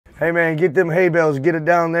Hey man, get them hay bales, get it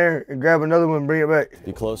down there, and grab another one and bring it back.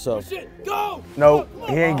 Be close up. Go! Nope,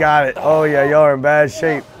 he ain't got it. Oh yeah, y'all are in bad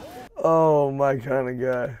shape. Oh, my kind of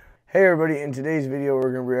guy. Hey everybody, in today's video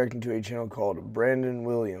we're going to be reacting to a channel called Brandon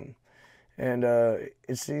William. And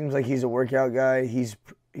it seems like he's a workout guy. He's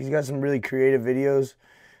got some really creative videos.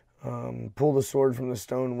 Pull the sword from the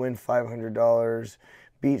stone, win $500.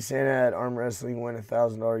 Beat Santa at arm wrestling, win a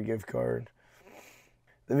 $1,000 gift card.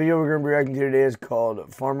 The video we're going to be reacting to today is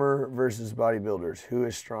called Farmer versus Bodybuilders. Who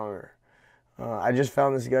is stronger? I just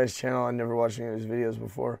found this guy's channel. I'd never watched any of his videos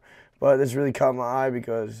before. But this really caught my eye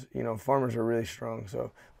because, you know, farmers are really strong.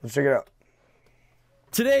 So let's check it out.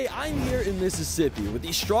 Today, I'm here in Mississippi with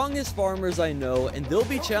the strongest farmers I know, and they'll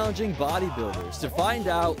be challenging bodybuilders to find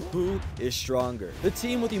out who is stronger. The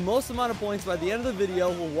team with the most amount of points by the end of the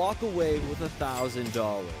video will walk away with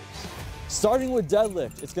 $1,000. Starting with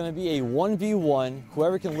deadlift, it's going to be a 1v1.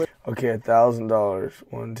 Whoever can lift. Okay, $1,000.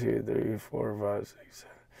 1, 2, 3, 4, 5, 6,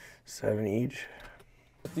 7 each.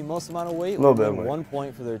 The most amount of weight will win bit 1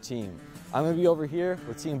 point for their team. I'm going to be over here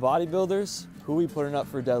with team bodybuilders. Who are we putting up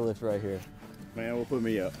for deadlift right here? Man, we'll put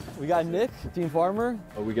me up. We got Nick, team farmer.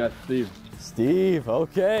 Oh, we got Steve. Steve,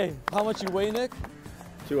 okay. How much you weigh, Nick?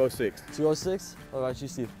 206. 206? What about you,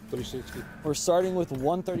 Steve? 360. We're starting with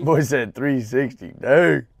 130. Boy said 360.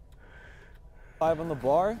 Dang. 5 on the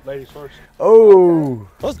bar. Ladies first. Oh.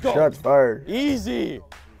 Let's go. Shots fired. Easy.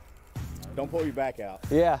 Don't pull your back out.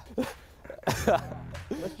 Yeah.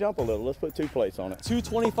 Let's jump a little. Let's put 2 plates on it.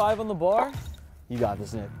 225 on the bar. You got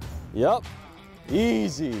this, Nick. Yep.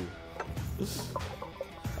 Easy.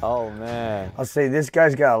 Oh, man. I'll say this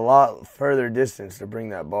guy's got a lot further distance to bring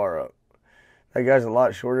that bar up. That guy's a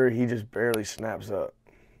lot shorter. He just barely snaps up.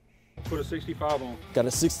 Put a 65 on. Got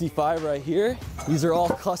a 65 right here. These are all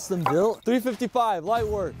custom built. 355, light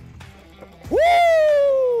work. Woo!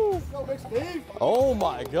 Go, Big Steve. Oh,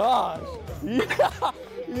 my gosh. Yeah.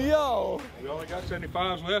 Yo. We only got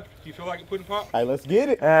 75s left. Do you feel like putting pop? Hey, let's get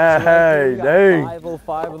it. Hey, dang.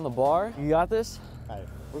 505 on the bar. You got this? Hey,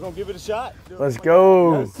 we're going to give it a shot. Let's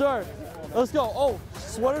go. Yes, sir. Let's go. Oh,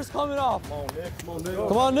 sweater's coming off. Come on, Nick. Come on, Nick.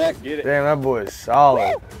 Come on, Nick. Get it. Damn, that boy is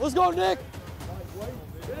solid. Let's go, Nick.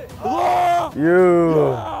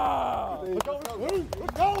 You. Let's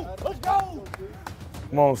go. Let's go.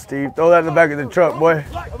 Come on, Steve. Throw that in the back of the truck, boy.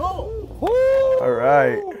 Come on. Woo! All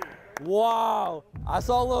right. Wow. I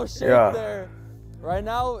saw a little shake there. Right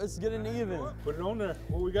now, it's getting even. Put it on there.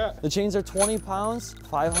 What we got? The chains are 20 pounds,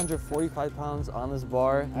 545 pounds on this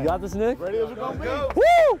bar. You got this, Nick? Ready as we're going to be.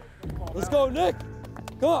 Woo! Let's go, Nick.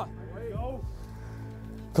 Come on.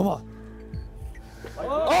 Come on.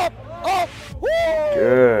 Up, up. Woo!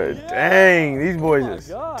 Good. Yeah. Dang, these boys is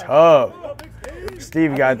tough.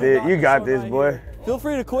 Steve got this. You got this, boy. Feel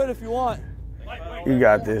free to quit if you want. You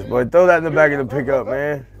got this, boy. Throw that in the back of the pickup,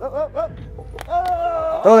 man. Throw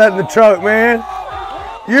that in the truck, man.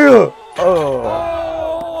 You.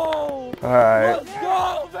 Oh. All right. Let's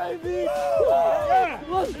go, baby.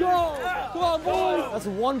 Let's go. Come on, boys. That's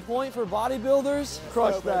 1 point for bodybuilders.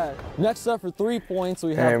 Crush that. Next up for 3 points,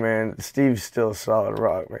 we have Hey, man. Steve's still solid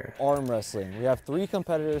rock, man. arm wrestling. We have 3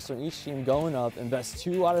 competitors from each team going up, and best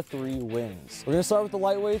 2 out of 3 wins. We're gonna start with the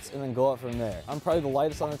lightweights and then go up from there. I'm probably the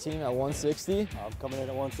lightest on the team at 160. I'm coming in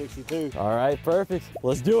at 162. All right, perfect.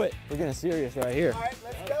 Let's do it. We're getting serious right here. All right,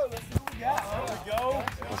 let's go. Let's see what we got. Let's go.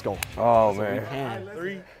 Let's go. Oh, man. And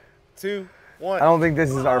 3, 2, 1. I don't think this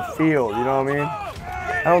is our field, you know what I mean?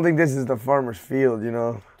 I don't think this is the farmer's field, you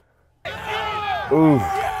know? Oof.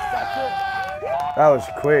 That was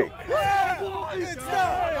quick.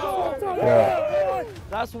 Yeah.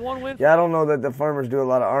 that's 1 win Yeah, I don't know that the farmers do a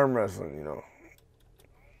lot of arm wrestling, you know?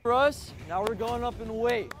 for us. Now we're going up in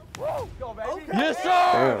weight. Go, baby. Yes,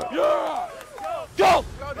 sir. Damn. Yeah. Go.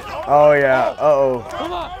 Oh, yeah. Uh-oh.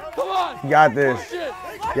 Come on. Come on. You got this. Push it.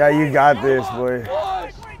 Yeah, you got this, boy.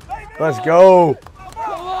 Push. Let's go.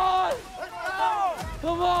 Come on.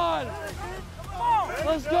 Come on.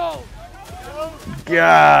 Let's go.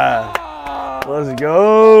 Yeah. Let's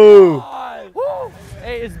go. Woo.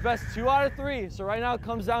 Hey, it's best 2 out of 3. So right now it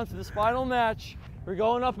comes down to this final match. We're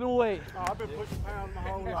going up in weight. Oh, I've been pushing pounds my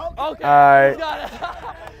whole life. Okay. All right. Got it.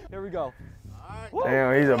 Here we go. Woo.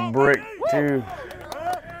 Damn, he's a brick, too.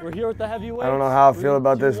 We're here with the heavyweights. I don't know how I feel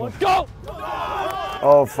about this one. Go.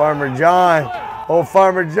 Oh, Farmer John. Oh,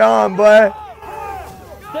 Farmer John, boy.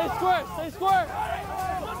 Stay square. Stay square.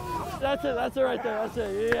 That's it right there. That's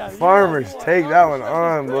it. Yeah. Farmers, take that one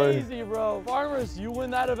on, boy. Easy, bro. Farmers, you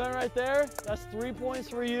win that event right there. That's 3 points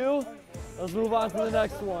for you. Let's move on to the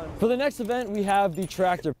next one. For the next event, we have the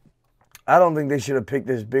tractor. I don't think they should have picked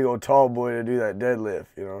this big old tall boy to do that deadlift,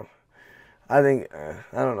 you know? I think, I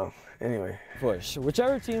don't know. Anyway. Push.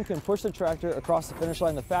 Whichever team can push the tractor across the finish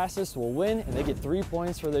line the fastest will win, and they get 3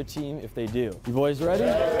 points for their team if they do. You boys ready?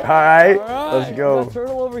 All right. Let's go. That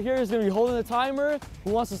turtle over here is going to be holding the timer. Who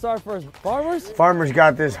wants to start first? Farmers? Farmers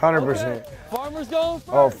got this 100%. Okay. Farmers going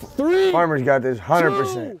first. Oh, 3, Farmers got this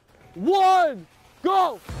 100%. 2, 1,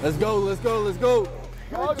 go! Let's go, let's go, let's go.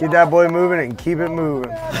 Get that boy moving and keep it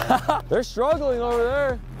moving. They're struggling over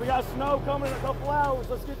there. We got snow coming in a couple hours.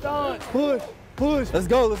 Let's get done. Push, push. Let's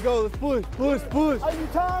go, let's go. Let's push, push, push. Are you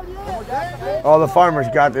tired yet? All the Farmers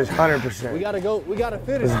got this 100%. We gotta go, we gotta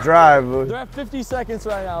finish. Let's drive, boy. They're at 50 seconds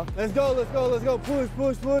right now. Let's go, let's go, let's go. Push,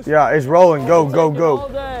 push, push. Yeah, it's rolling. Go, go, All go.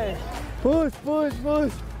 day. Push, push,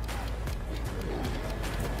 push.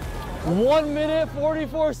 1 minute,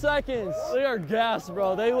 44 seconds. They are gassed,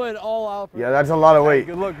 bro. They went all out. Yeah, that's a lot of weight.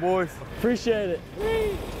 Good luck, boys. Appreciate it.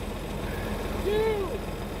 3, 2,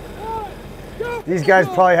 1, go. These guys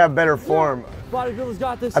probably have better form. Bodybuilders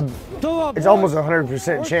got this. Come on, It's boys. almost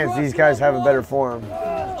 100% chance these guys have a better form.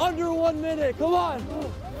 Under 1 minute. Come on.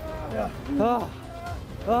 Ah.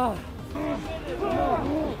 Ah.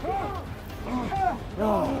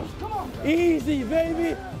 Ah. Easy,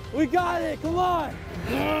 baby. We got it. Come on.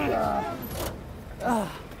 Ah.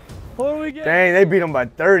 What do we get? Dang, they beat them by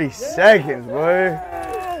 30 seconds, boy.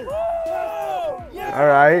 All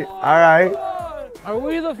right, all right. Are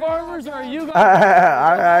we the farmers or are you guys?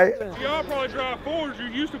 All right. Y'all probably drive forwards. You're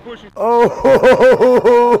used to pushing. Oh.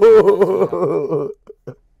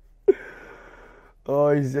 Oh,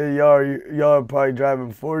 he said y'all are probably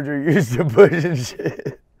driving Fords. You're used to pushing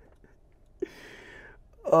shit.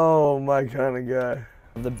 Oh, my kind of guy.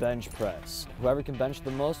 The bench press. Whoever can bench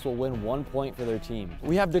the most will win 1 point for their team.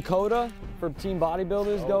 We have Dakota for team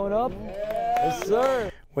bodybuilders going up. Yes,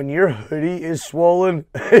 sir. When your hoodie is swollen,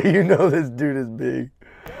 you know this dude is big.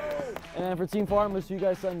 And for team farmers, who you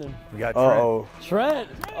guys sending? We got Trent. Uh-oh. Trent.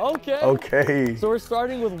 Okay. Okay. So we're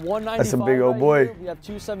starting with 195. That's a big old right boy. here. We have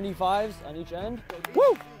 275s on each end.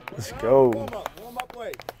 Woo! Let's go. Warm up,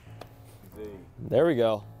 wait. There we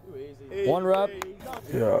go. 1 rep.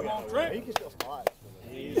 Yeah.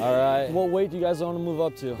 All right. What weight do you guys want to move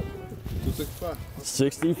up to? 265.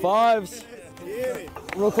 65s.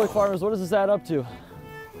 Real quick, farmers, what does this add up to?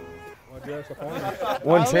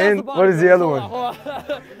 110? What is the other one?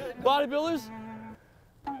 Bodybuilders?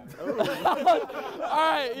 All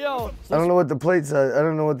right, yo. I don't know what the plate said. I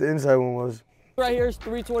don't know what the inside one was. Right here is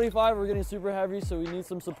 325. We're getting super heavy, so we need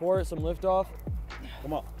some support, some lift off.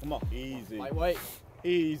 Come on, come on. Easy. Lightweight.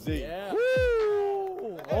 Easy. Yeah.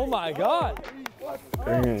 Woo! Oh my God.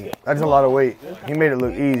 Dang, that's a lot of weight. He made it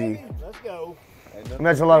look easy. Let's go. And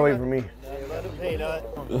that's a lot of weight for me. Peanut.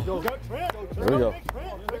 Go, Trent. There we go.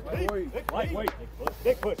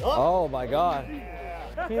 Big push. Up. Oh my God.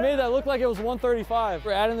 He made that look like it was 135.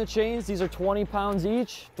 We're adding the chains. These are 20 pounds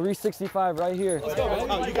each. 365 right here.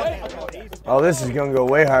 Oh, this is gonna go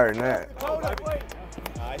way higher than that.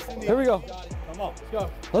 Here we go. Come on,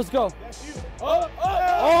 let's go.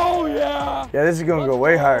 Oh yeah. Yeah, this is gonna go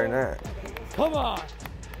way higher than that. Come on.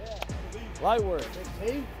 Light work.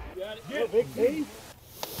 Big T.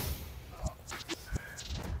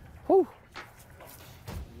 Whew.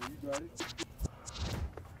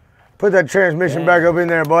 Put that transmission back up in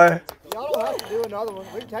there, boy. Y'all don't have to do another one.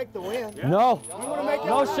 We can take the win. No. You want to make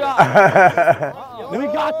No y'all shot. We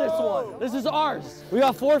got this one. This is ours. We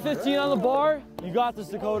got 415 on the bar. You got this,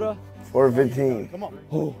 Dakota. 415. Come on.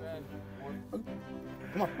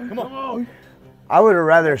 Come on. I would have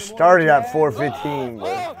rather started at 415. Bro.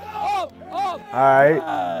 Up. All right.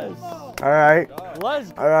 Yes. All right.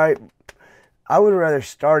 Let's All right. I would have rather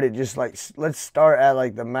started just like, let's start at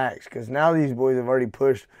like the max, because now these boys have already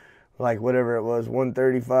pushed like whatever it was,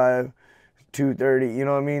 135, 230, you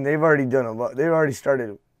know what I mean? They've already done a lot. They've already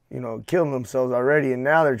started, you know, killing themselves already, and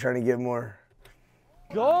now they're trying to get more.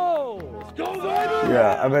 go. Let's go, baby.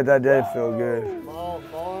 Yeah, I bet that did feel good.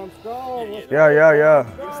 Farms, go. Yeah.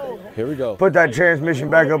 Here we go. Put that transmission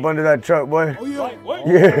back up under that truck, boy.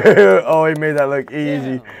 Yeah. Oh, he made that look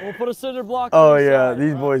easy. We'll put a cinder block. Oh, on the yeah. side.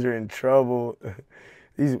 These boys are in trouble.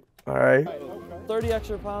 These, all right. 30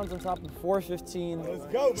 extra pounds on top of 415. Let's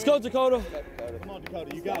go. Let's go, Dakota. Come on,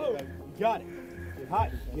 Dakota. You got it, baby. You got it. Get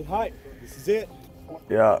hype. Get hype. This is it.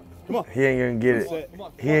 Yeah. Come on. He ain't gonna get it.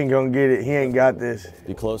 He ain't gonna get it. He ain't got this.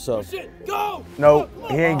 Be close up. Go. Nope.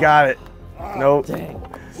 He ain't got it. Nope. Dang.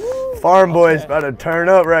 Farm boy's about to turn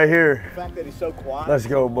up right here. The fact that he's so quiet Let's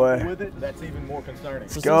go, boy. with it, that's even more concerning.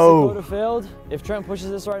 So go. since Dakota failed, if Trent pushes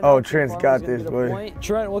this right Oh, now, Trent's Farmer's got gonna this, get a boy. point.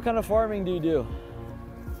 Trent, what kind of farming do you do?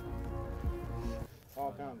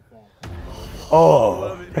 All kinds of fun.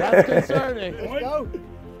 Oh. That's concerning. Let's go.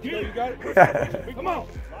 You got it. Come on.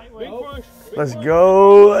 Big push. Let's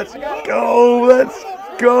go. Let's go. Let's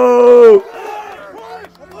go.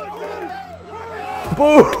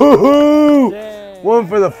 Boo! One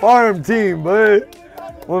for the farm team, bud.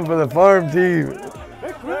 One for the farm team.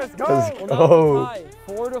 Let's go.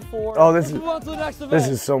 4-4. Oh, Let's move on to the next event. this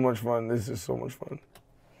is so much fun. This is so much fun.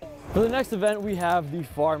 For the next event, we have the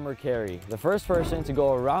farmer carry. The first person to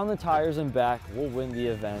go around the tires and back will win the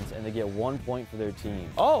event, and they get 1 point for their team.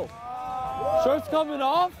 Oh, shirt's coming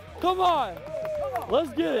off? Come on.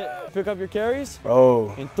 Let's get it. Pick up your carries.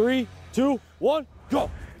 Oh. In 3, 2, 1,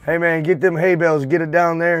 go. Hey, man, get them hay bales. Get it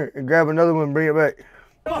down there and grab another one and bring it back.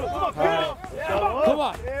 Come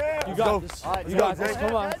on. You got this. You got this.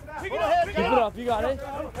 Come on. Keep it up. You got it.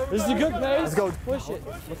 This is a good pace. Let's go. Push it.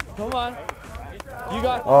 Come on. You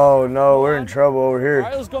got it. Oh, no, we're in trouble over All here.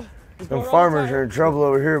 right, let's go. Them farmers are in trouble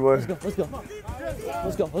over here, boy. Let's go.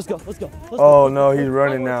 Let's go. Let's go. Let's go. Oh, no, he's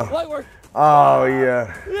running now. Light work. Oh,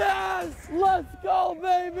 yeah. Yes. Let's go,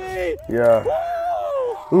 baby. Yeah.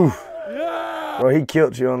 Woo! Oof. Yeah. Bro, he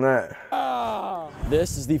killed you on that.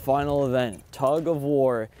 This is the final event, tug of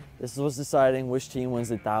war. This is what's deciding which team wins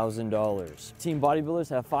the $1,000. Team bodybuilders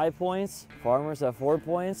have 5 points, farmers have 4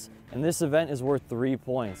 points, and this event is worth 3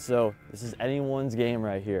 points. So this is anyone's game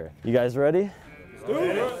right here. You guys ready?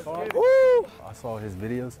 Woo! I saw his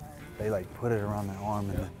videos. They like put it around their arm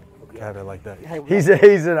and have it like that. He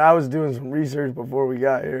said I was doing some research before we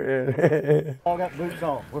got here. All got boots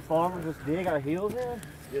on. We're farmers. Let's dig our heels in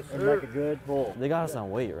and make a good pull. They got us on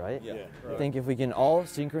weight, right? Yeah. I think if we can all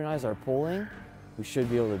synchronize our pulling, we should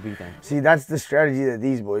be able to beat them. See, that's the strategy that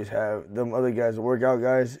these boys have. Them other guys, the workout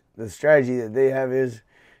guys, the strategy that they have is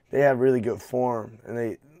they have really good form, and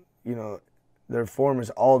they, you know, their form is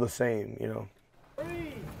all the same, you know.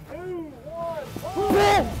 3, 2,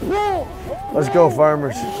 1. Let's go,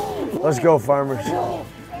 farmers. Let's go, farmers.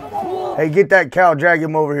 Hey, get that cow, drag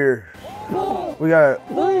him over here. We gotta.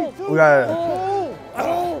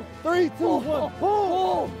 3, 2, 1,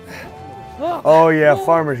 pull! Oh yeah,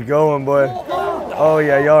 farmers going, boy. Oh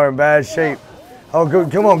yeah, y'all are in bad shape. Oh,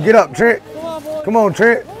 good. Come on, get up, Trent. Come on,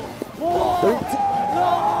 Trent.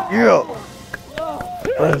 Yeah.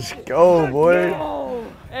 Let's go, boy.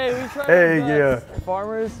 Hey, we tried. Hey, yeah.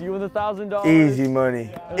 Farmers, you win the $1,000. Easy money.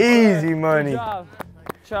 Easy Good money. job.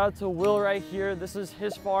 Shout out to Will right here. This is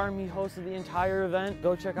his farm. He hosted the entire event.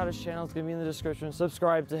 Go check out his channel. It's going to be in the description.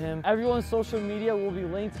 Subscribe to him. Everyone's social media will be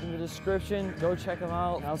linked in the description. Go check him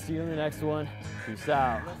out. I'll see you in the next one. Peace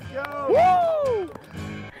out. Let's go. Woo!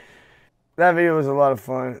 That video was a lot of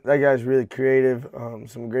fun. That guy's really creative.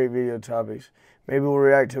 Some great video topics. Maybe we'll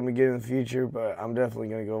react to him again in the future, but I'm definitely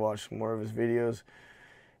going to go watch some more of his videos.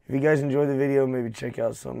 If you guys enjoyed the video, maybe check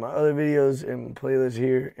out some of my other videos and playlist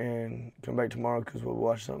here and come back tomorrow because we'll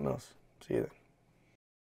watch something else. See you then.